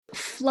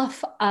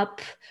fluff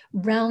up,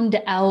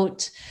 round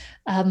out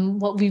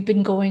what we've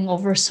been going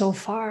over so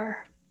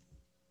far.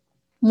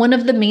 One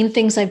of the main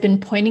things I've been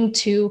pointing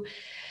to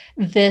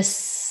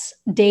this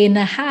day and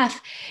a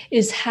half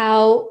is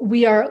how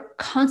we are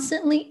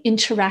constantly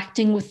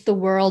interacting with the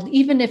world,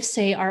 even if,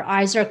 say, our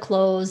eyes are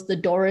closed, the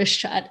door is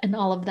shut, and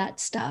all of that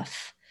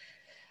stuff.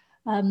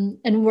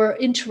 And we're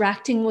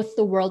interacting with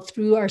the world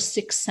through our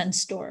six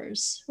sense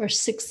doors, or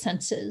six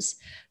senses.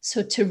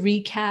 So to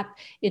recap,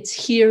 it's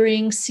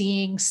hearing,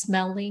 seeing,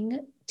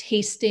 smelling,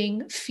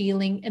 tasting,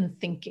 feeling, and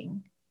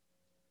thinking.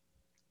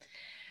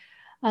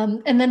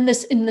 And then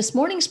in this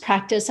morning's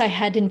practice, I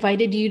had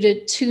invited you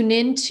to tune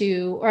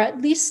into, or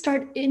at least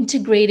start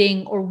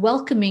integrating or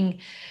welcoming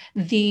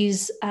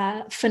these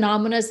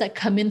phenomena that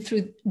come in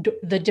through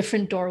the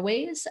different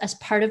doorways as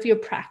part of your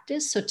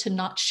practice. So to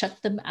not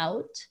shut them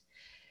out.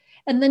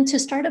 And then to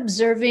start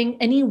observing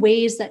any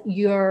ways that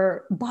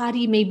your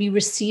body may be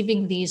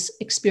receiving these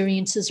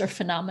experiences or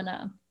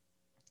phenomena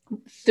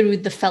through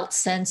the felt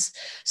sense,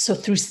 so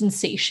through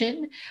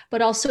sensation,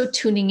 but also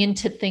tuning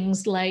into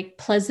things like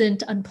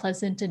pleasant,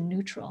 unpleasant, and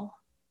neutral.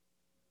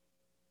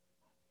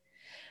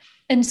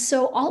 And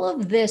so all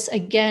of this,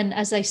 again,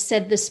 as I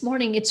said this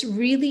morning, it's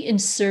really in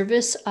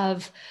service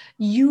of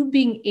you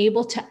being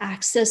able to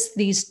access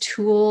these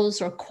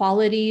tools or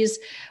qualities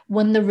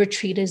when the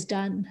retreat is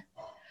done.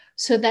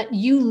 So that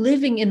you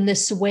living in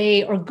this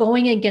way or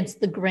going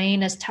against the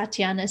grain, as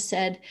Tatiana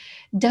said,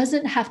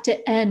 doesn't have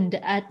to end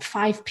at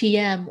 5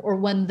 p.m. or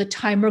when the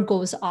timer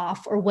goes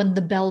off or when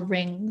the bell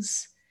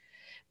rings,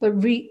 but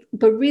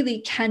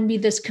really can be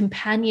this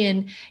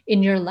companion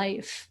in your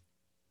life.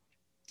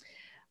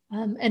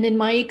 And in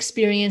my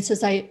experience,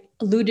 as I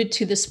alluded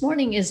to this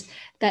morning, is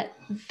that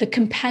the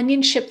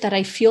companionship that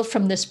I feel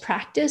from this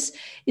practice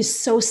is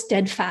so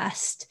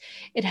steadfast.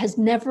 It has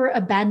never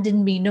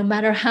abandoned me, no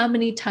matter how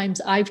many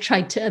times I've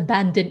tried to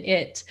abandon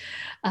it,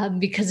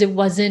 because it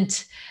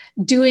wasn't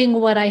doing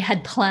what I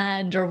had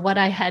planned or what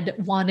I had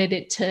wanted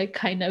it to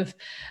kind of,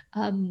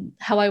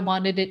 how I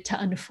wanted it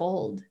to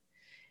unfold.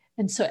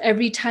 And so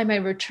every time I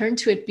return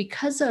to it,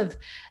 because of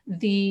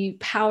the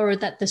power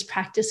that this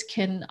practice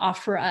can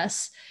offer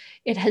us,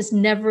 it has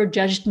never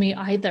judged me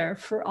either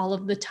for all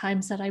of the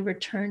times that I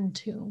return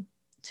to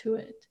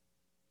it.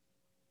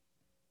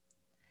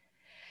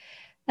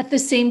 At the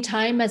same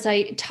time, as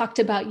I talked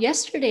about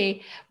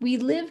yesterday, we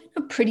live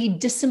in a pretty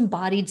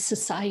disembodied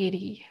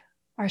society.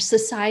 Our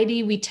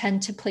society, we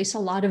tend to place a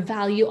lot of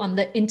value on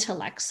the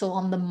intellect, so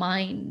on the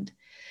mind.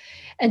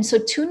 And so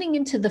tuning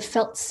into the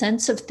felt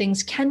sense of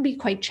things can be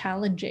quite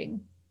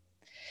challenging,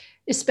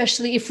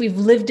 especially if we've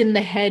lived in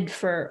the head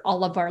for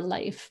all of our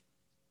life.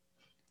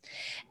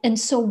 And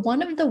so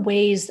one of the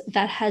ways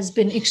that has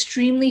been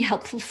extremely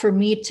helpful for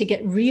me to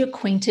get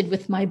reacquainted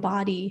with my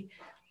body,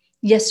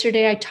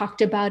 yesterday I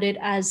talked about it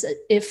as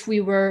if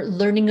we were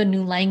learning a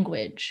new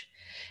language.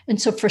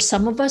 And so for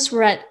some of us,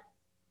 we're at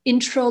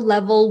intro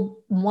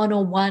level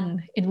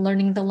 101 in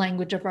learning the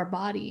language of our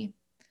body.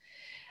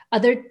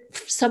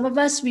 Some of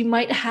us, we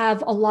might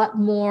have a lot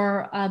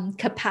more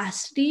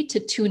capacity to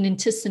tune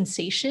into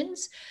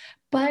sensations.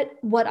 But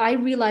what I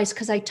realized,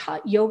 because I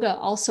taught yoga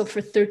also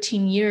for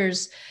 13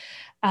 years,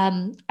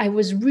 I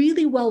was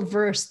really well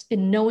versed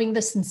in knowing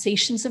the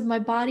sensations of my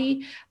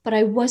body, but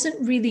I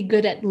wasn't really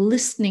good at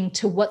listening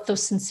to what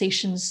those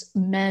sensations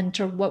meant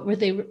or what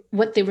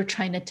they were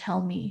trying to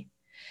tell me.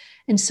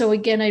 And so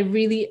again, I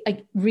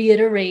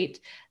reiterate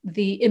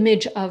the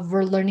image of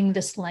we're learning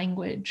this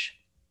language.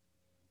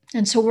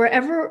 And so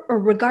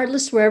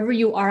regardless, wherever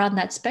you are on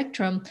that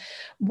spectrum,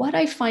 what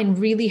I find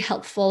really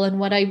helpful and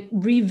what I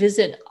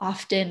revisit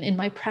often in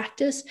my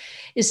practice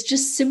is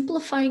just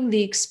simplifying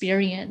the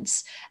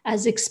experience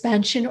as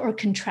expansion or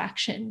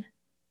contraction.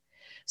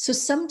 So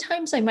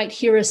sometimes I might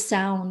hear a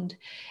sound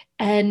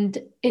and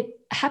it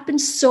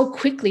happens so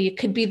quickly. It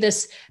could be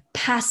this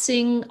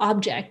passing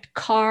object,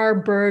 car,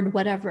 bird,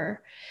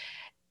 whatever.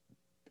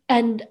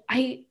 And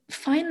I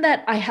find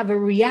that I have a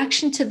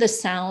reaction to the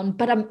sound,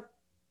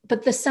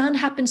 but the sound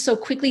happens so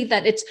quickly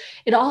that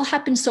it all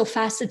happens so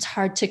fast, it's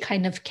hard to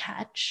kind of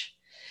catch.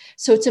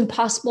 So it's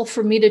impossible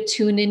for me to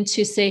tune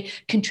into, say,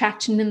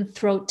 contraction in the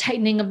throat,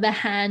 tightening of the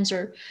hands,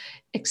 or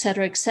et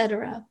cetera, et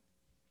cetera.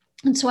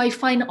 And so I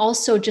find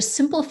also just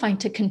simplifying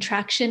to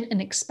contraction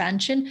and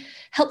expansion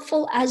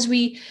helpful as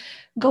we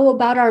go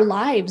about our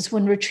lives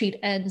when retreat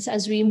ends,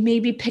 as we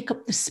maybe pick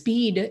up the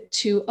speed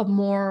to a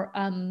more,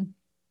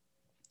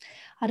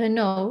 I don't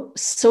know,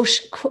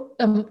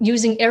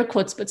 using air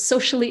quotes, but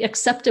socially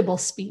acceptable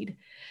speed.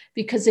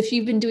 Because if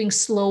you've been doing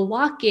slow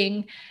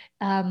walking,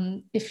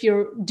 if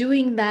you're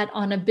doing that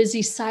on a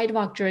busy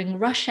sidewalk during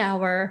rush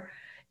hour,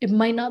 it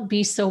might not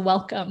be so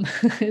welcome.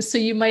 So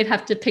you might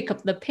have to pick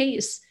up the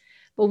pace,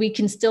 but we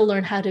can still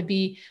learn how to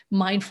be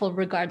mindful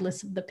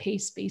regardless of the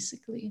pace,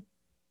 basically.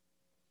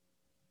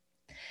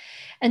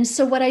 And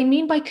so what I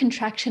mean by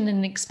contraction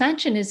and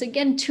expansion is,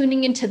 again,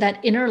 tuning into that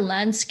inner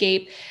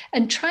landscape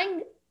and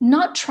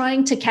not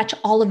trying to catch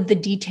all of the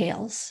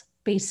details,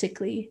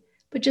 basically,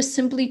 but just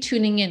simply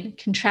tuning in,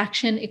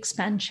 contraction,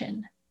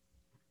 expansion.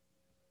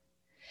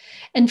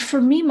 And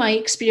for me, my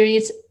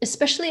experience,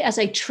 especially as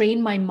I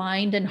train my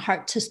mind and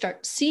heart to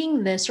start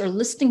seeing this or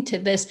listening to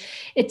this,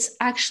 it's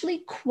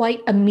actually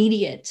quite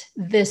immediate,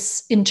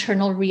 this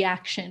internal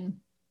reaction.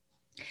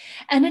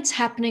 And it's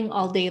happening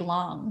all day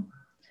long.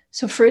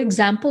 So, for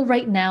example,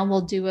 right now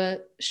we'll do a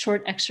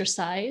short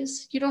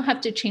exercise. You don't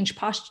have to change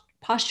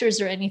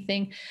postures or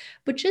anything,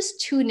 but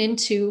just tune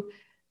into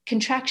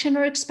contraction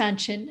or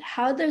expansion.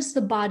 How does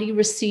the body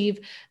receive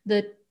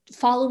the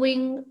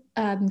following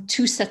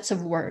two sets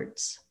of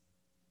words?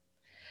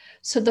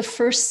 So the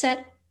first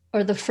set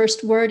or the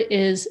first word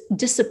is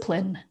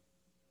discipline.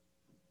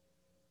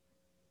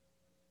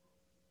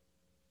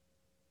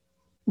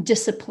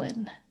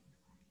 Discipline.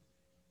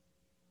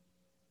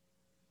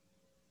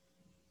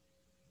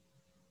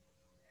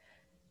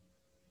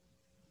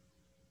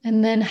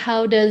 And then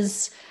how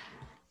does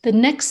the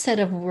next set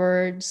of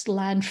words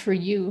land for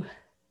you?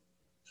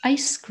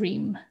 Ice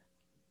cream.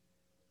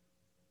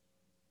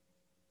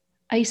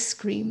 Ice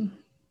cream.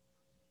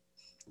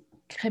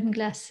 Crème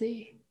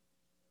glacée.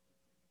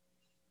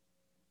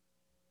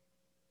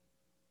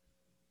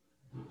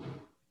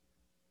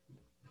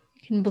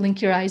 You can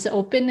blink your eyes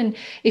open. And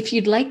if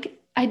you'd like,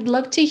 I'd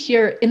love to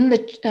hear in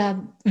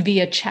the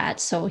via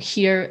chat. So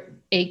here,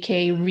 AK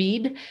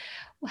read,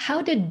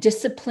 how did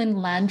discipline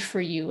land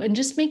for you? And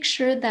just make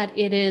sure that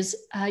it is,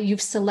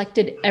 you've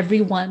selected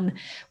everyone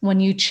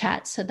when you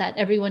chat so that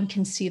everyone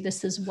can see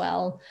this as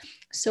well.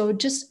 So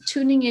just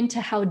tuning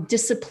into how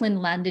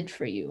discipline landed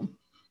for you.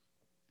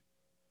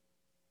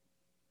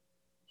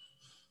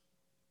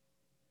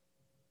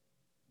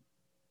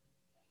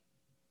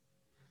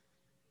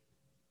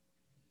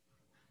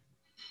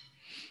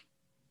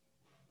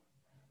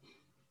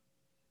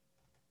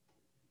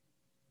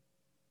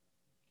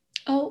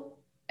 Oh,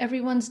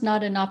 everyone's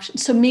not an option.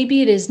 So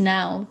maybe it is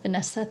now,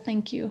 Vanessa.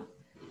 Thank you.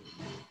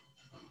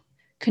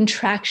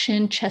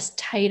 Contraction, chest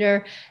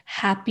tighter,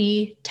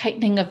 happy,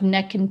 tightening of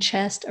neck and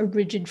chest, a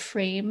rigid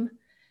frame.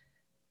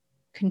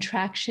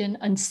 Contraction,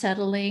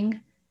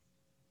 unsettling.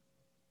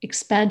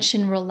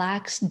 Expansion,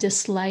 relaxed,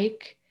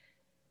 dislike.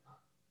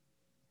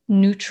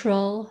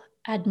 Neutral,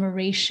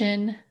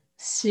 admiration,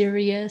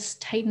 serious,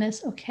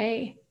 tightness.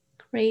 Okay,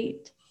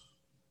 great.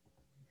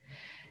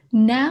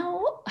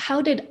 Now,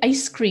 how did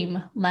ice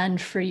cream land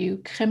for you?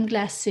 Crème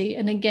glacée.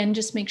 And again,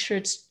 just make sure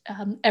it's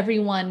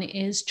everyone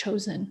is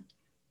chosen.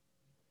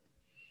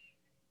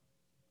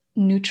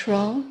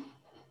 Neutral,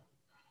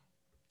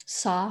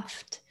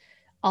 soft,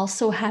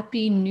 also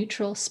happy,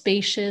 neutral,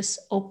 spacious,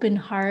 open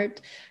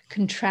heart,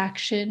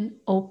 contraction,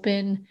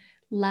 open,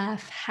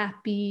 laugh,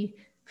 happy,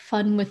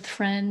 fun with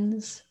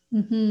friends.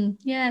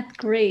 Yeah,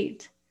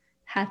 great.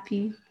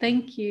 Happy.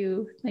 Thank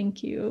you.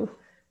 Thank you.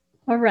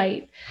 All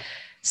right.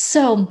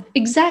 So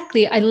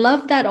exactly, I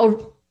love that.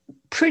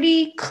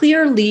 Pretty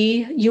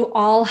clearly, you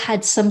all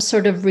had some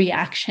sort of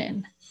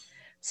reaction.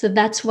 So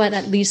that's what,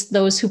 at least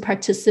those who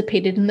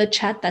participated in the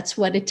chat, that's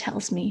what it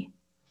tells me.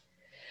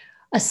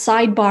 A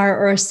sidebar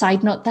or a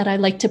side note that I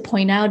like to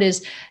point out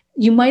is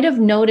you might have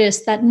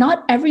noticed that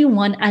not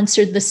everyone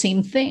answered the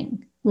same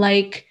thing.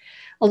 Like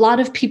a lot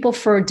of people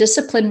for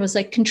discipline was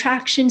like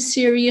contraction,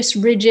 serious,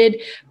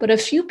 rigid, but a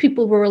few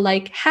people were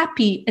like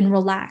happy and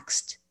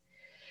relaxed.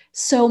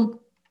 So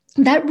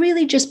that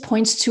really just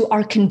points to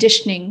our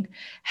conditioning,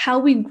 how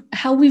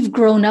we've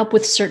grown up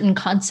with certain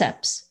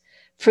concepts.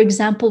 For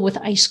example, with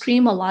ice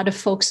cream, a lot of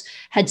folks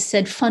had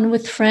said fun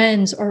with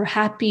friends or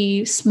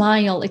happy,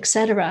 smile,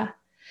 etc.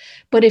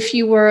 But if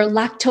you were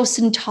lactose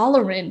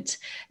intolerant,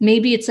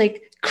 maybe it's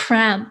like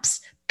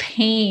cramps,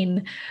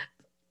 pain,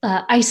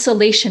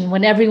 isolation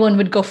when everyone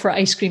would go for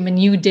ice cream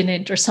and you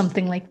didn't, or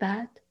something like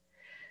that.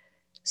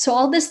 So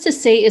all this to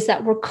say is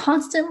that we're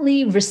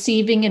constantly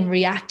receiving and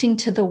reacting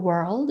to the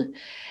world.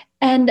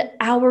 And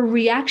our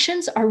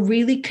reactions are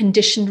really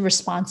conditioned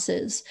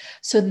responses.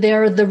 So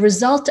they're the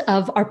result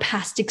of our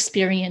past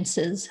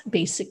experiences,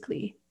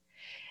 basically.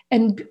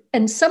 And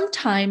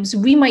sometimes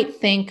we might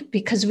think,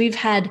 because we've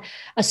had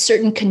a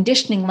certain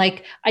conditioning,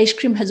 like ice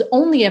cream has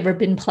only ever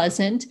been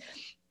pleasant,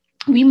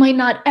 we might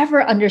not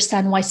ever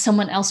understand why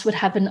someone else would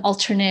have an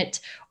alternate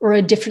or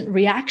a different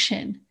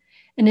reaction.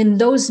 And in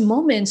those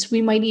moments,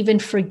 we might even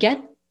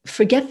forget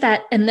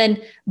that and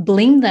then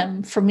blame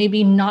them for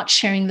maybe not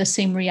sharing the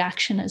same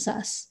reaction as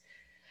us.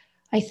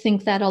 I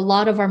think that a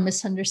lot of our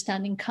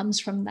misunderstanding comes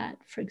from that.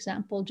 For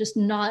example, just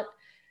not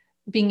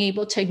being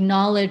able to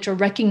acknowledge or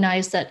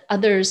recognize that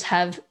others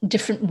have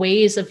different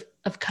ways of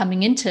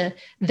coming into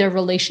their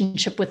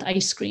relationship with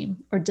ice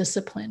cream or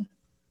discipline.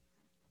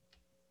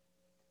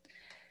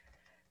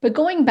 But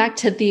going back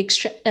to the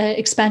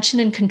expansion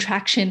and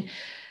contraction,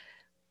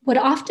 what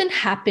often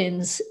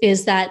happens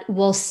is that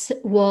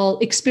we'll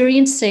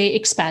experience, say,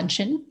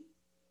 expansion,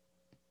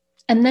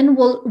 and then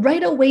we'll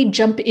right away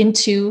jump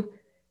into,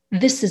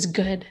 this is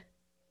good.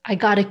 I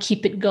got to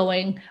keep it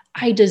going.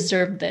 I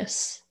deserve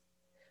this.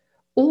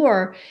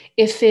 Or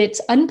if it's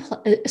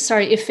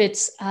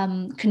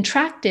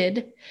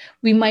contracted,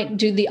 we might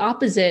do the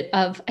opposite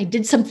of, I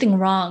did something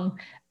wrong.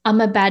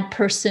 I'm a bad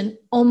person.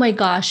 Oh my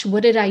gosh,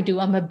 what did I do?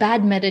 I'm a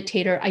bad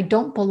meditator. I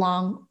don't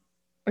belong.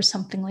 or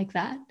something like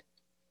that.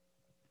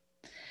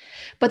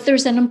 But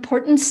there's an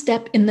important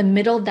step in the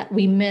middle that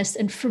we miss.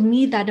 And for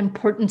me, that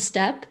important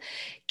step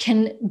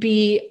can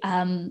be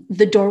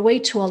the doorway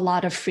to a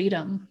lot of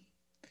freedom.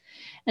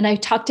 And I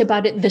talked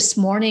about it this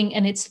morning,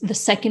 and it's the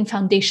second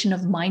foundation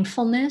of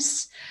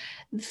mindfulness.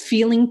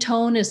 Feeling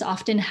tone is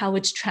often how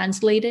it's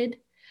translated.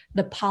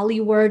 The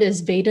Pali word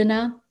is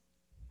Vedana.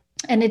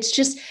 And it's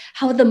just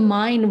how the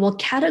mind will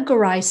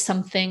categorize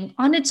something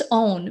on its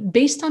own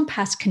based on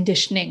past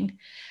conditioning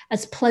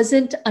as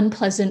pleasant,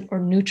 unpleasant, or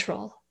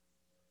neutral.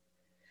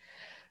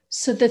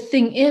 So the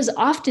thing is,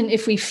 often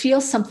if we feel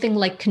something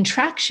like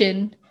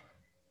contraction,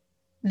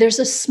 there's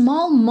a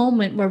small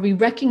moment where we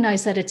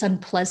recognize that it's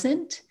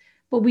unpleasant,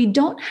 but we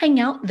don't hang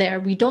out there.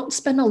 We don't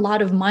spend a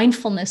lot of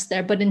mindfulness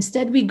there, but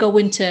instead we go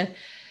into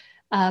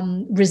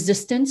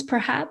resistance,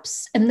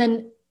 perhaps. And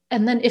then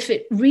if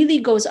it really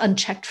goes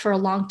unchecked for a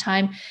long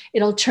time,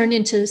 it'll turn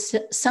into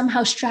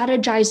somehow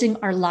strategizing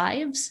our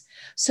lives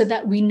so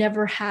that we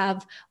never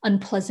have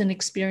unpleasant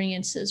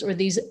experiences or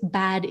these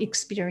bad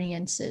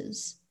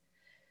experiences.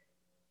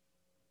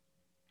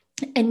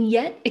 And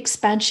yet,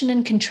 expansion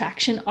and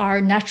contraction are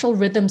natural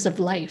rhythms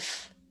of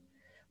life,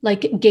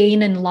 like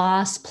gain and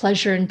loss,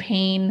 pleasure and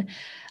pain,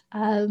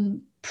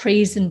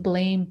 praise and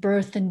blame,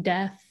 birth and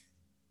death,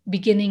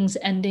 beginnings,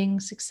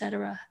 endings,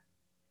 etc.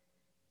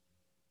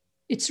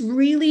 It's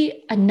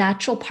really a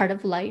natural part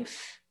of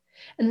life.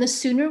 And the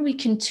sooner we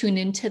can tune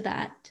into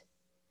that.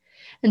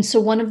 And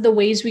so one of the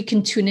ways we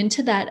can tune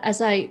into that,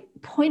 as I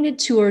pointed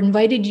to or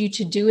invited you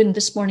to do in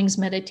this morning's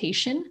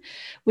meditation,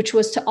 which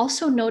was to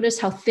also notice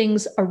how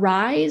things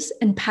arise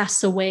and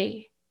pass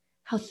away,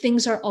 how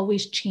things are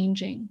always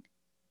changing.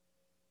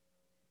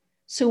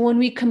 So when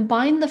we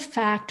combine the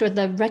fact or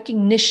the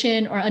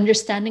recognition or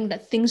understanding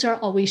that things are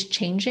always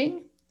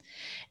changing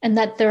and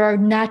that there are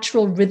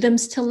natural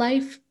rhythms to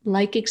life,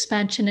 like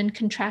expansion and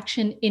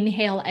contraction,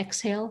 inhale,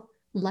 exhale,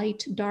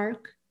 light,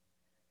 dark,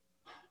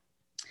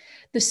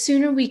 the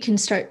sooner we can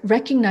start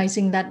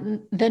recognizing that,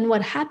 then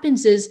what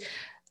happens is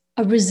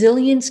a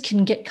resilience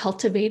can get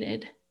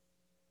cultivated,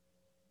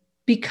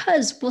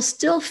 because we'll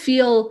still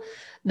feel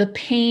the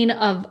pain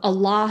of a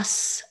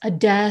loss, a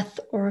death,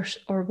 or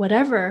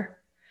whatever,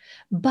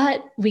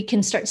 but we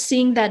can start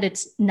seeing that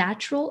it's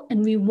natural,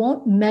 and we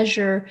won't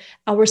measure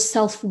our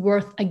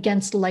self-worth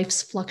against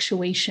life's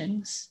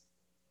fluctuations.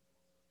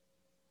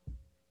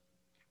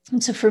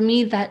 And so for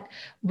me, that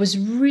was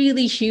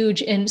really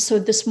huge. And so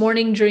this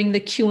morning during the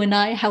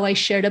Q&A, how I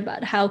shared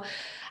about how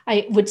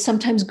I would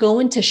sometimes go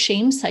into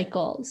shame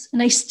cycles,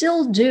 and I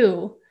still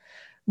do,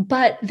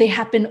 but they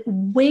happen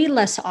way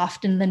less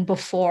often than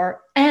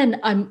before. And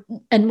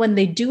when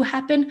they do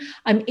happen,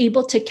 I'm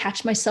able to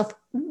catch myself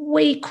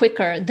way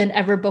quicker than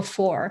ever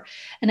before.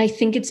 And I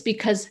think it's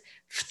because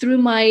through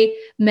my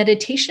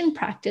meditation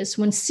practice,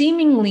 when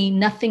seemingly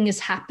nothing is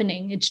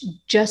happening, it's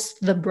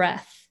just the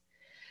breath,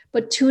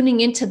 but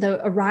tuning into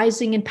the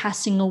arising and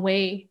passing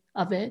away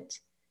of it.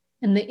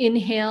 And the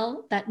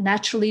inhale that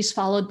naturally is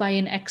followed by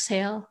an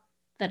exhale,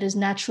 that is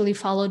naturally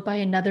followed by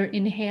another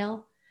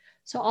inhale.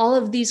 So all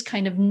of these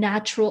kind of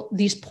natural,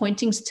 these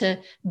pointings to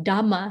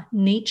Dhamma,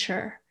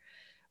 nature,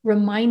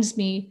 reminds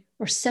me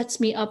or sets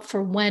me up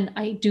for when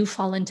I do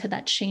fall into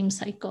that shame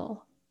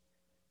cycle.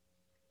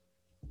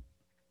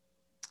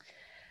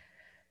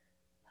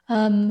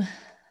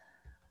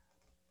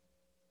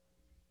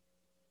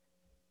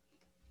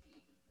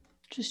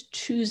 Just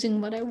choosing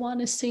what I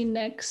want to say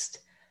next.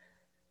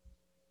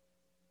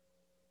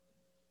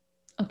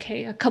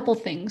 Okay, a couple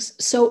things.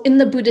 So in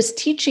the Buddhist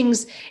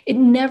teachings, it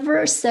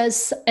never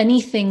says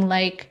anything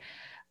like,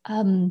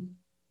 are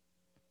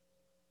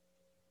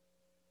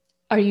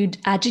you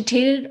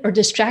agitated or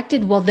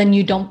distracted? Well, then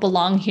you don't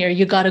belong here.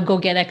 You got to go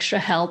get extra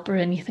help or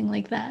anything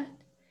like that.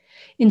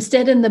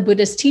 Instead, in the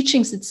Buddhist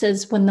teachings, it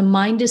says, when the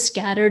mind is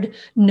scattered,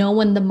 know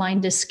when the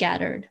mind is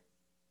scattered.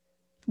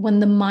 When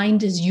the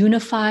mind is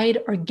unified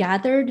or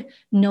gathered,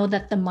 know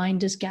that the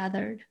mind is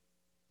gathered.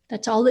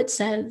 That's all it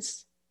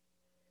says.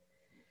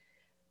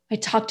 I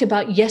talked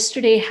about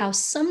yesterday how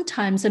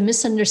sometimes a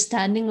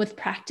misunderstanding with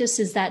practice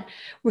is that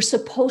we're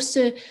supposed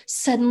to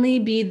suddenly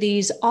be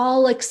these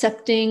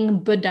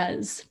all-accepting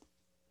Buddhas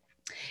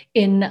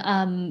in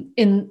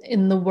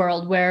the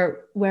world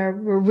where we're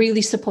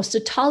really supposed to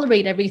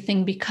tolerate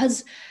everything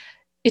because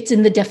it's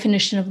in the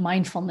definition of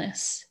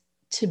mindfulness,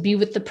 to be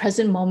with the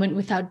present moment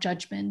without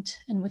judgment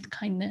and with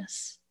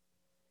kindness.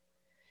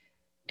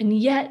 And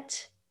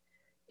yet,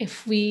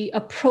 if we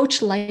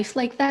approach life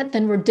like that,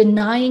 then we're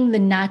denying the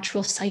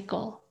natural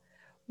cycle.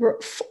 We're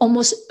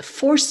almost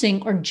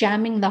forcing or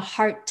jamming the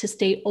heart to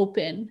stay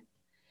open,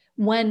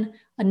 when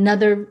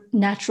another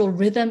natural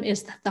rhythm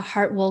is that the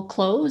heart will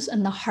close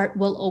and the heart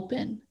will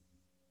open.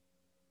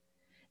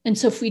 And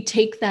so if we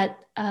take that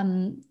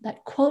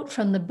quote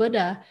from the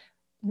Buddha,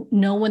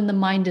 know when the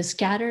mind is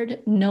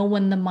scattered, know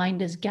when the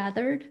mind is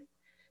gathered.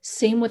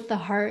 Same with the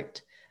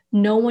heart.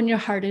 Know when your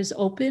heart is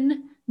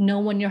open, know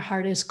when your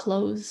heart is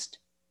closed.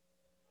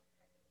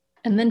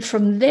 And then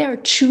from there,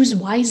 choose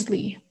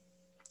wisely.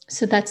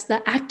 So that's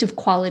the active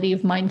quality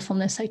of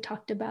mindfulness I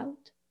talked about.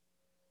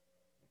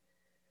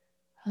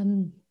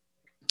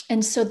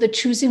 And so the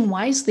choosing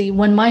wisely,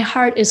 when my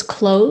heart is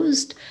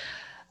closed,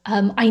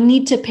 I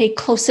need to pay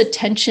close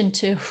attention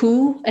to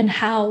who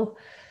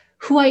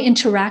I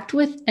interact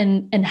with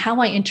and how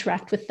I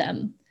interact with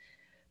them.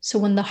 So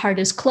when the heart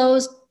is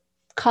closed,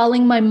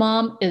 calling my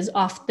mom is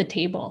off the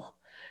table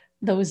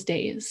those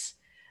days.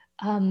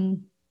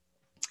 And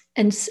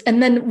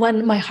then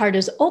when my heart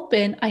is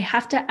open, I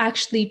have to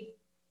actually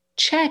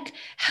check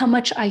how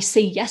much I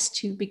say yes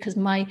to, because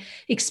my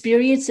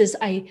experience is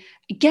I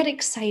get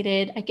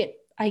excited,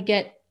 I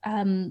get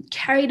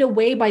carried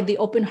away by the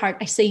open heart.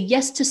 I say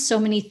yes to so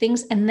many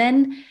things, and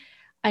then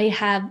I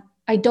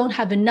don't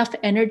have enough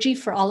energy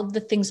for all of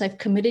the things I've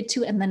committed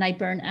to, and then I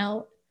burn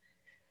out.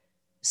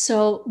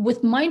 So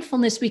with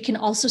mindfulness, we can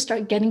also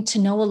start getting to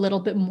know a little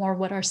bit more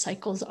what our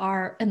cycles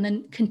are, and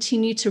then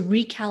continue to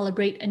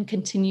recalibrate and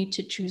continue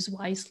to choose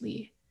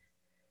wisely.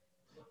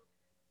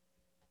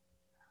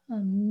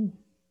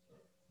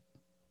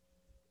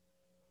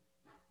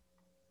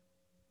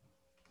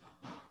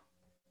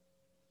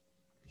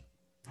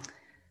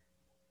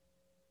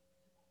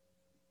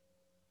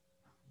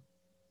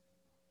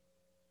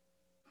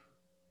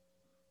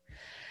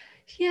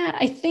 Yeah,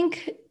 I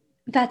think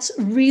that's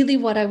really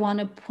what I want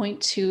to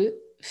point to,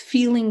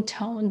 feeling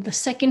tone, the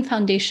second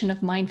foundation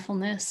of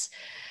mindfulness.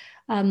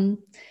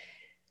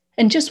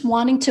 And just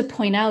wanting to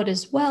point out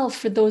as well,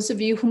 for those of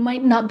you who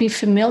might not be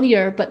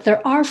familiar, but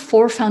there are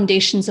 4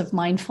 foundations of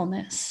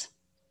mindfulness.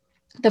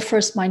 The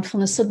first,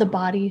 mindfulness of the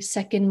body.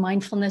 Second,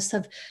 mindfulness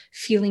of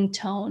feeling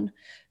tone.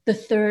 The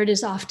third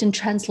is often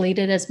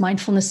translated as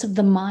mindfulness of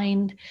the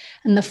mind.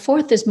 And the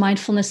fourth is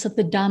mindfulness of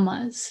the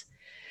Dhammas,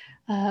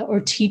 or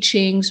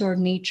teachings or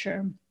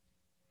nature.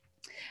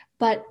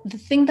 But the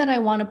thing that I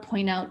want to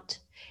point out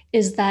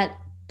is that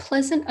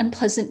pleasant,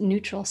 unpleasant,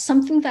 neutral,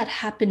 something that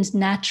happens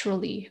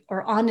naturally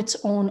or on its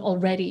own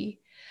already.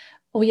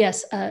 Oh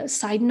yes,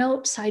 side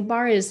note,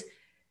 sidebar is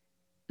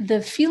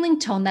the feeling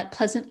tone, that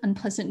pleasant,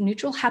 unpleasant,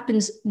 neutral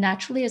happens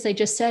naturally, as I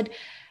just said.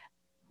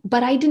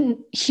 But I didn't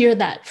hear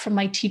that from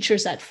my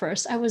teachers at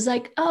first. I was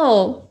like,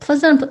 oh,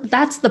 pleasant,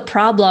 that's the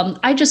problem.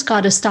 I just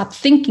got to stop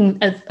thinking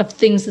of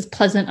things as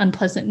pleasant,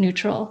 unpleasant,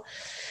 neutral.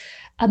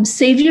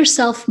 Save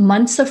yourself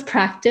months of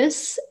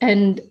practice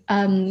and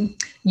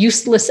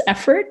useless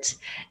effort,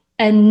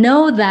 and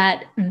know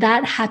that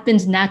that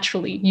happens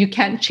naturally. You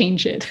can't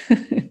change it.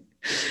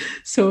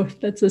 So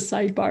that's a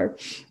sidebar.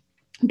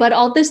 But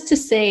all this to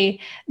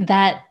say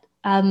that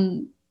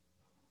the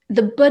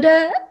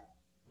Buddha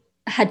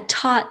had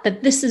taught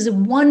that this is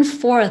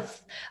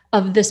 1/4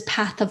 of this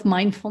path of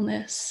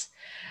mindfulness.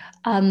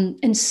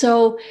 And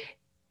so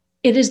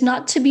it is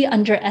not to be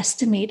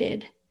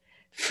underestimated.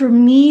 For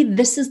me,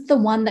 this is the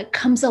one that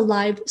comes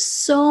alive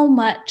so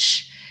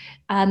much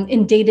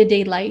in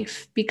day-to-day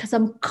life, because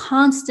I'm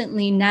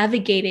constantly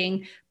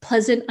navigating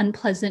pleasant,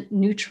 unpleasant,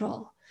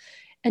 neutral.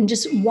 And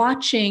just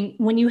watching,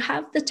 when you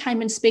have the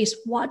time and space,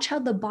 watch how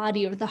the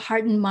body or the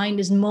heart and mind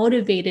is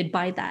motivated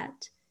by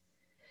that.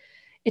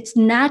 It's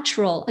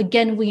natural.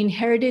 Again, we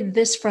inherited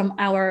this from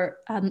our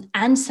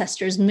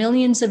ancestors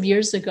millions of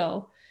years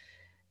ago.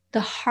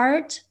 The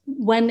heart,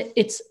 when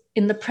it's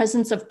in the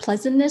presence of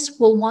pleasantness,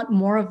 will want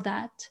more of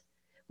that.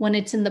 When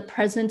it's in the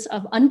presence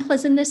of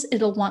unpleasantness,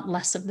 it'll want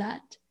less of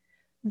that.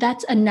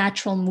 That's a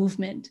natural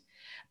movement.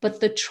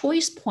 But the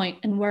choice point,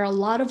 and where a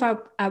lot of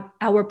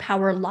our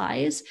power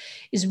lies,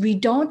 is we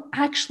don't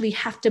actually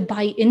have to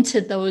buy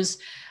into those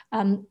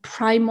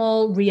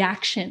primal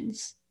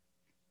reactions.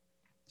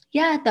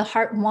 Yeah, the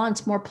heart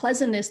wants more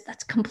pleasantness.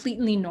 That's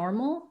completely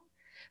normal.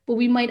 But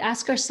we might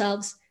ask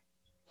ourselves,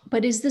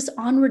 but is this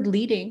onward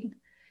leading?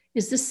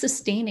 Is this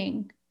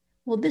sustaining?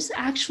 Will this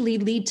actually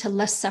lead to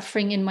less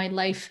suffering in my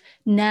life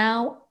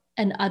now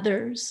and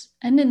others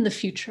and in the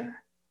future?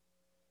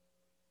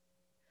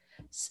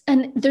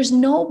 And there's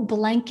no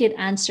blanket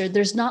answer.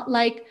 There's not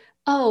like,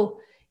 oh,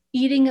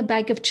 eating a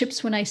bag of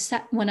chips when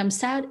I'm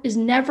sad is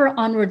never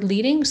onward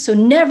leading, so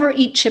never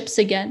eat chips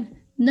again.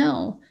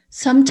 No,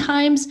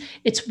 sometimes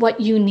it's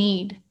what you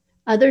need.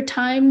 Other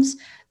times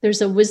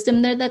there's a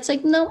wisdom there that's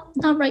like, no,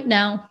 not right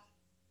now.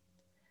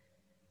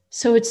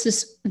 So it's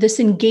this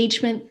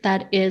engagement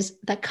that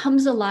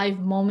comes alive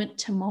moment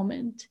to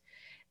moment.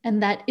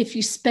 And that if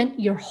you spent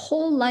your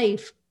whole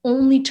life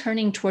only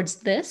turning towards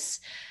this,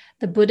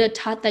 the Buddha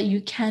taught that you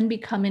can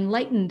become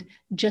enlightened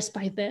just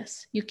by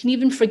this. You can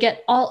even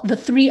forget all the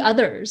three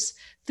other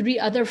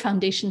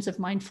foundations of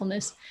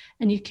mindfulness,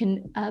 and you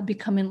can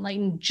become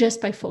enlightened just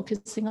by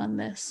focusing on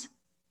this.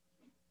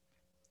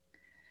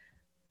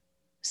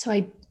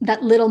 So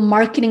that little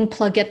marketing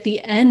plug at the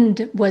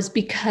end was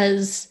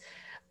because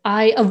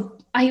I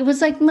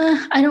was like,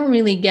 I don't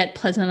really get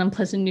pleasant,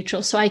 unpleasant,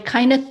 neutral. So I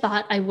kind of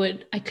thought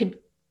I could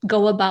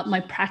go about my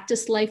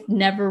practice life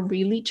never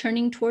really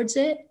turning towards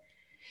it.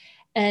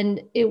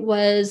 And it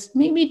was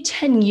maybe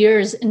 10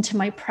 years into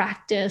my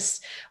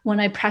practice, when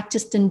I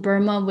practiced in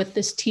Burma with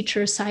this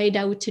teacher,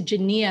 Sayadaw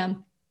Tejaniya,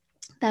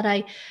 that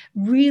I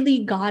really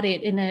got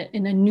it in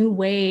a new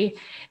way.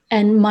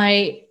 And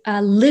my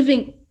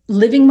living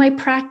my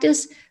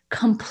practice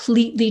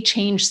completely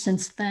changed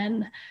since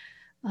then.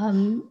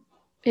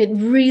 It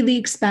really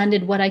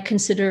expanded what I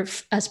consider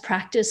as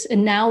practice.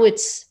 And now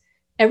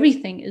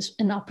everything is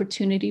an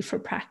opportunity for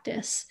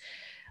practice.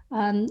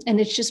 And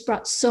it's just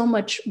brought so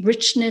much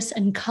richness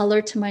and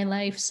color to my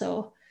life.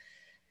 So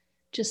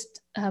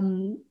just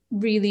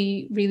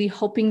really, really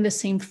hoping the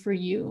same for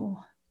you.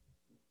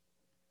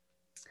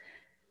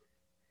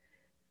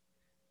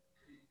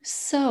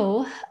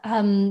 So,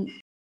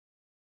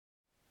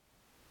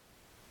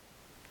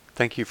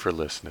 thank you for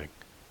listening.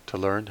 To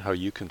learn how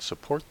you can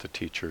support the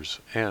teachers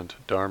and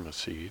Dharma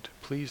Seed,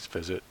 please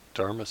visit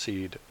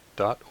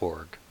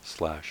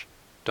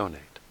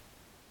dharmaseed.org/donate.